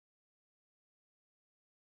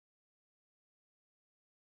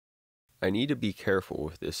I need to be careful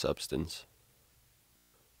with this substance.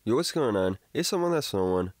 Yo, what's going on? It's someone that's no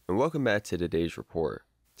one, and welcome back to today's report.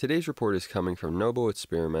 Today's report is coming from Noble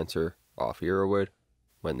Experimenter off Eurowood.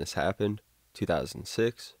 When this happened,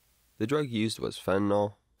 2006, the drug used was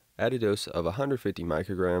fentanyl, at a dose of 150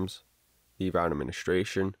 micrograms, the route of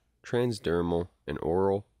administration, transdermal and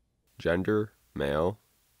oral, gender, male,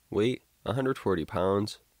 weight, 140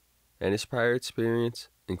 pounds, and his prior experience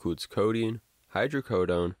includes codeine,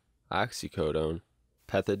 hydrocodone, oxycodone,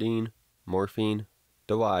 pethidine, morphine,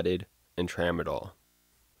 Dilaudid, and tramadol.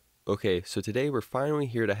 Okay, so today we're finally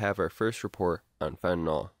here to have our first report on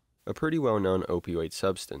fentanyl, a pretty well-known opioid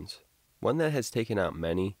substance, one that has taken out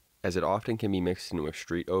many, as it often can be mixed in with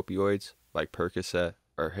street opioids like Percocet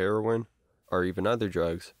or heroin, or even other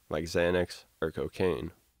drugs like Xanax or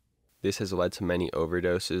cocaine. This has led to many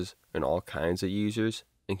overdoses and all kinds of users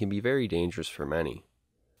and can be very dangerous for many.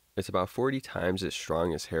 It's about 40 times as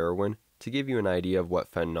strong as heroin to give you an idea of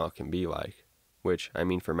what fentanyl can be like, which, I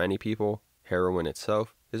mean, for many people, heroin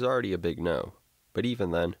itself is already a big no, but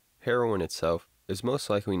even then, heroin itself is most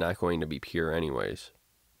likely not going to be pure anyways.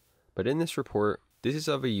 But in this report, this is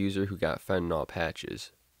of a user who got fentanyl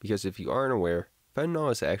patches, because if you aren't aware,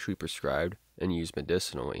 fentanyl is actually prescribed and used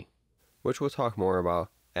medicinally, which we'll talk more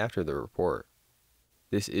about after the report.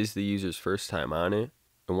 This is the user's first time on it,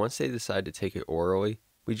 and once they decide to take it orally,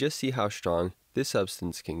 we just see how strong this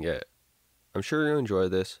substance can get. I'm sure you'll enjoy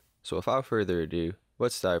this, so without further ado,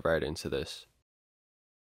 let's dive right into this.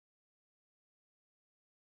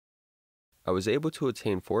 I was able to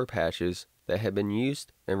obtain 4 patches that had been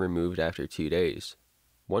used and removed after 2 days.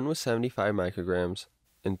 1 was 75 micrograms,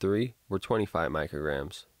 and 3 were 25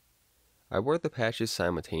 micrograms. I wore the patches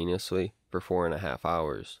simultaneously for 4.5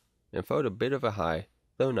 hours, and felt a bit of a high,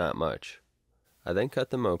 though not much. I then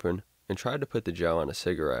cut them open and tried to put the gel on a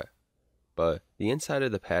cigarette, but the inside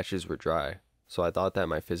of the patches were dry, so I thought that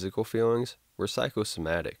my physical feelings were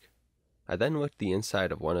psychosomatic. I then licked the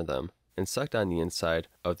inside of one of them and sucked on the inside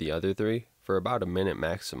of the other 3 for about a minute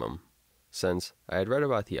maximum, since I had read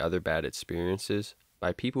about the other bad experiences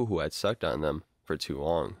by people who had sucked on them for too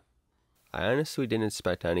long. I honestly didn't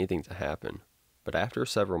expect anything to happen, but after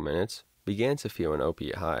several minutes, began to feel an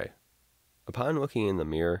opiate high. Upon looking in the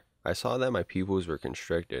mirror, I saw that my pupils were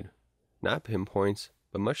constricted, not pinpoints,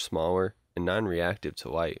 but much smaller and non-reactive to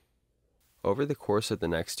light. Over the course of the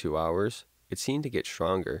next 2 hours, it seemed to get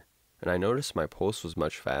stronger, and I noticed my pulse was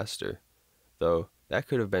much faster, though that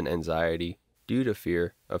could have been anxiety due to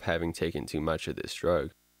fear of having taken too much of this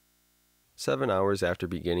drug. 7 hours after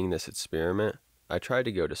beginning this experiment, I tried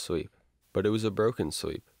to go to sleep, but it was a broken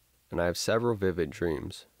sleep, and I have several vivid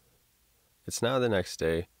dreams. It's now the next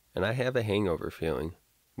day, and I have a hangover feeling,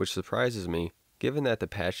 which surprises me given that the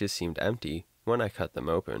patches seemed empty when I cut them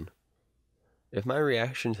open. If my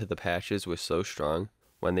reaction to the patches was so strong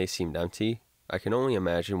when they seemed empty, I can only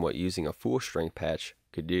imagine what using a full-strength patch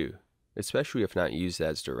could do, especially if not used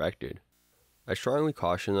as directed. I strongly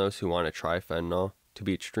caution those who want to try fentanyl to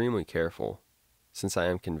be extremely careful, since I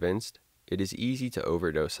am convinced it is easy to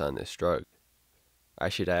overdose on this drug. I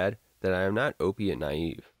should add that I am not opiate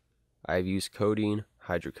naive. I have used codeine,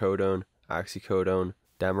 hydrocodone, oxycodone,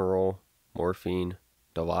 Demerol, morphine,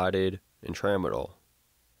 Dilaudid, and tramadol.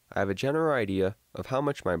 I have a general idea of how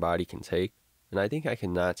much my body can take, and I think I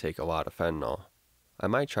cannot take a lot of fentanyl. I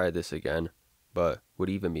might try this again, but would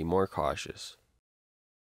even be more cautious.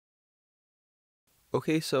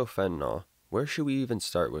 Okay, so fentanyl. Where should we even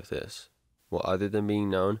start with this? Well, other than being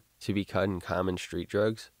known to be cut in common street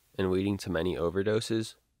drugs and leading to many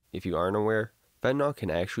overdoses, if you aren't aware, fentanyl can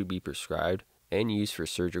actually be prescribed and used for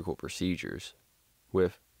surgical procedures.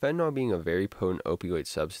 With fentanyl being a very potent opioid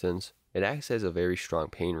substance, it acts as a very strong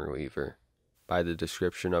pain reliever. By the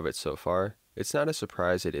description of it so far, it's not a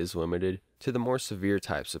surprise it is limited to the more severe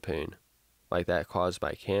types of pain, like that caused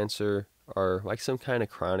by cancer, or like some kind of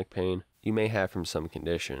chronic pain you may have from some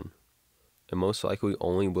condition. It most likely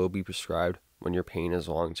only will be prescribed when your pain is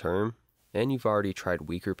long-term, and you've already tried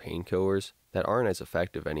weaker painkillers that aren't as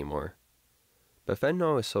effective anymore. But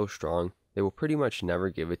fentanyl is so strong, they will pretty much never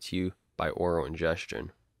give it to you by oral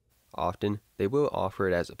ingestion. Often, they will offer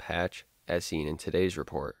it as a patch, as seen in today's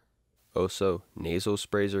report. Also, nasal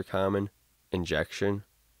sprays are common, injection,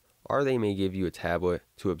 or they may give you a tablet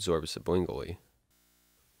to absorb sublingually.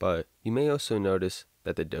 But you may also notice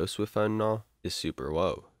that the dose with fentanyl is super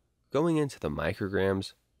low, going into the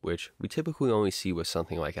micrograms, which we typically only see with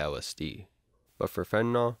something like LSD. But for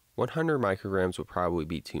fentanyl, 100 micrograms would probably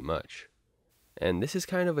be too much. And this is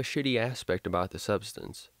kind of a shitty aspect about the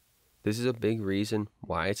substance. This is a big reason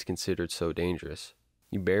why it's considered so dangerous.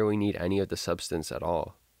 You barely need any of the substance at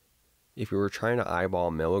all. If we were trying to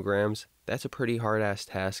eyeball milligrams, that's a pretty hard-ass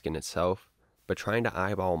task in itself, but trying to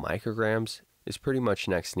eyeball micrograms is pretty much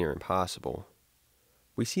next near impossible.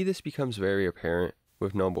 We see this becomes very apparent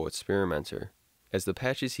with Noble Experimenter, as the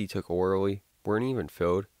patches he took orally weren't even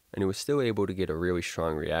filled and he was still able to get a really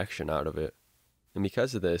strong reaction out of it. And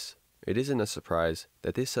because of this, it isn't a surprise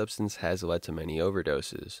that this substance has led to many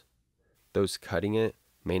overdoses. Those cutting it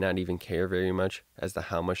may not even care very much as to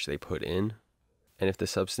how much they put in, and if the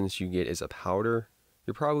substance you get is a powder,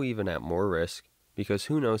 you're probably even at more risk because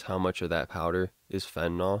who knows how much of that powder is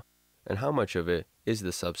fentanyl and how much of it is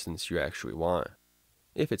the substance you actually want,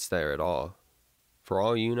 if it's there at all. For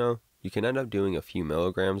all you know, you can end up doing a few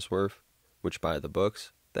milligrams worth, which by the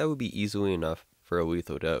books, that would be easily enough for a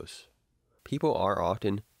lethal dose. People are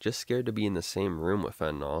often just scared to be in the same room with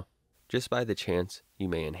fentanyl, just by the chance you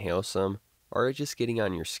may inhale some, or it just getting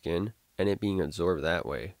on your skin and it being absorbed that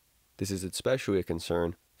way. This is especially a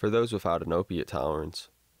concern for those without an opiate tolerance.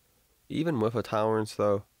 Even with a tolerance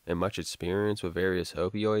though, and much experience with various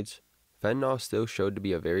opioids, fentanyl still showed to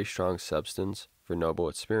be a very strong substance for Noble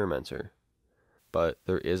Experimenter. But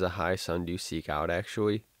there is a high some do seek out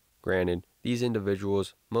actually. Granted, these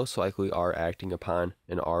individuals most likely are acting upon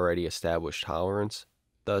an already established tolerance,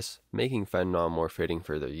 thus making fentanyl more fitting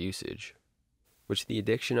for their usage. Which the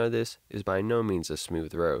addiction of this is by no means a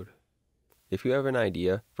smooth road. If you have an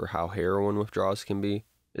idea for how heroin withdrawals can be,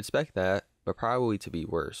 expect that, but probably to be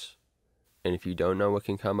worse. And if you don't know what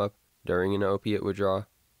can come up during an opiate withdrawal,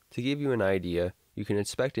 to give you an idea, you can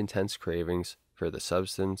expect intense cravings for the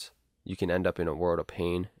substance, you can end up in a world of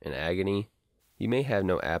pain and agony, you may have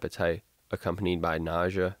no appetite accompanied by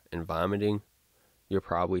nausea and vomiting, you'll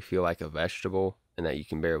probably feel like a vegetable and that you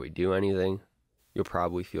can barely do anything, you'll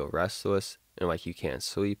probably feel restless and like you can't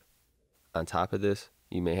sleep. On top of this,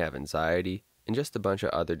 you may have anxiety and just a bunch of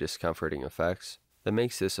other discomforting effects that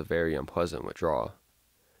makes this a very unpleasant withdrawal.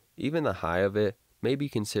 Even the high of it may be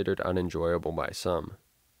considered unenjoyable by some,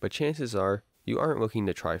 but chances are you aren't looking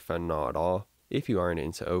to try fentanyl at all if you aren't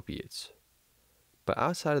into opiates. But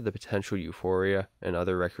outside of the potential euphoria and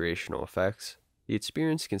other recreational effects, the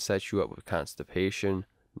experience can set you up with constipation,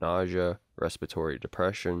 nausea, respiratory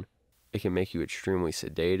depression. It can make you extremely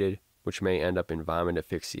sedated, which may end up in vomit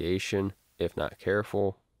asphyxiation if not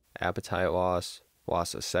careful, appetite loss,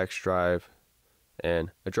 loss of sex drive,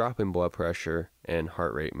 and a drop in blood pressure and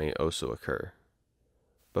heart rate may also occur.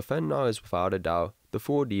 But fentanyl is without a doubt the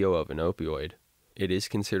full deal of an opioid. It is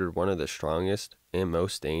considered one of the strongest and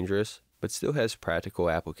most dangerous, but still has practical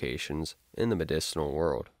applications in the medicinal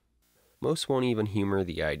world. Most won't even humor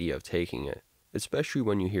the idea of taking it, especially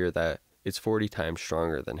when you hear that it's 40 times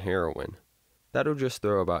stronger than heroin. That'll just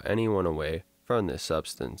throw about anyone away from this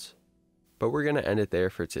substance. But we're going to end it there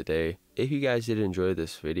for today. If you guys did enjoy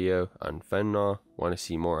this video on fentanyl, want to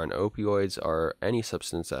see more on opioids or any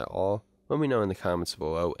substance at all, let me know in the comments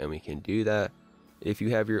below and we can do that. If you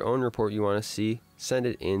have your own report you want to see, send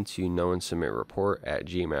it in to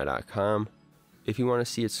NoOneSubmitReport@gmail.com. If you want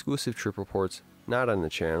to see exclusive trip reports not on the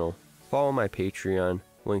channel, follow my Patreon,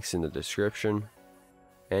 links in the description.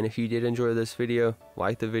 And if you did enjoy this video,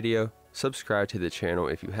 like the video, subscribe to the channel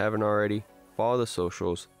if you haven't already, follow the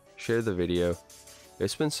socials, share the video.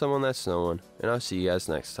 It's been someone that's no one, and I'll see you guys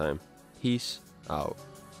next time. Peace out.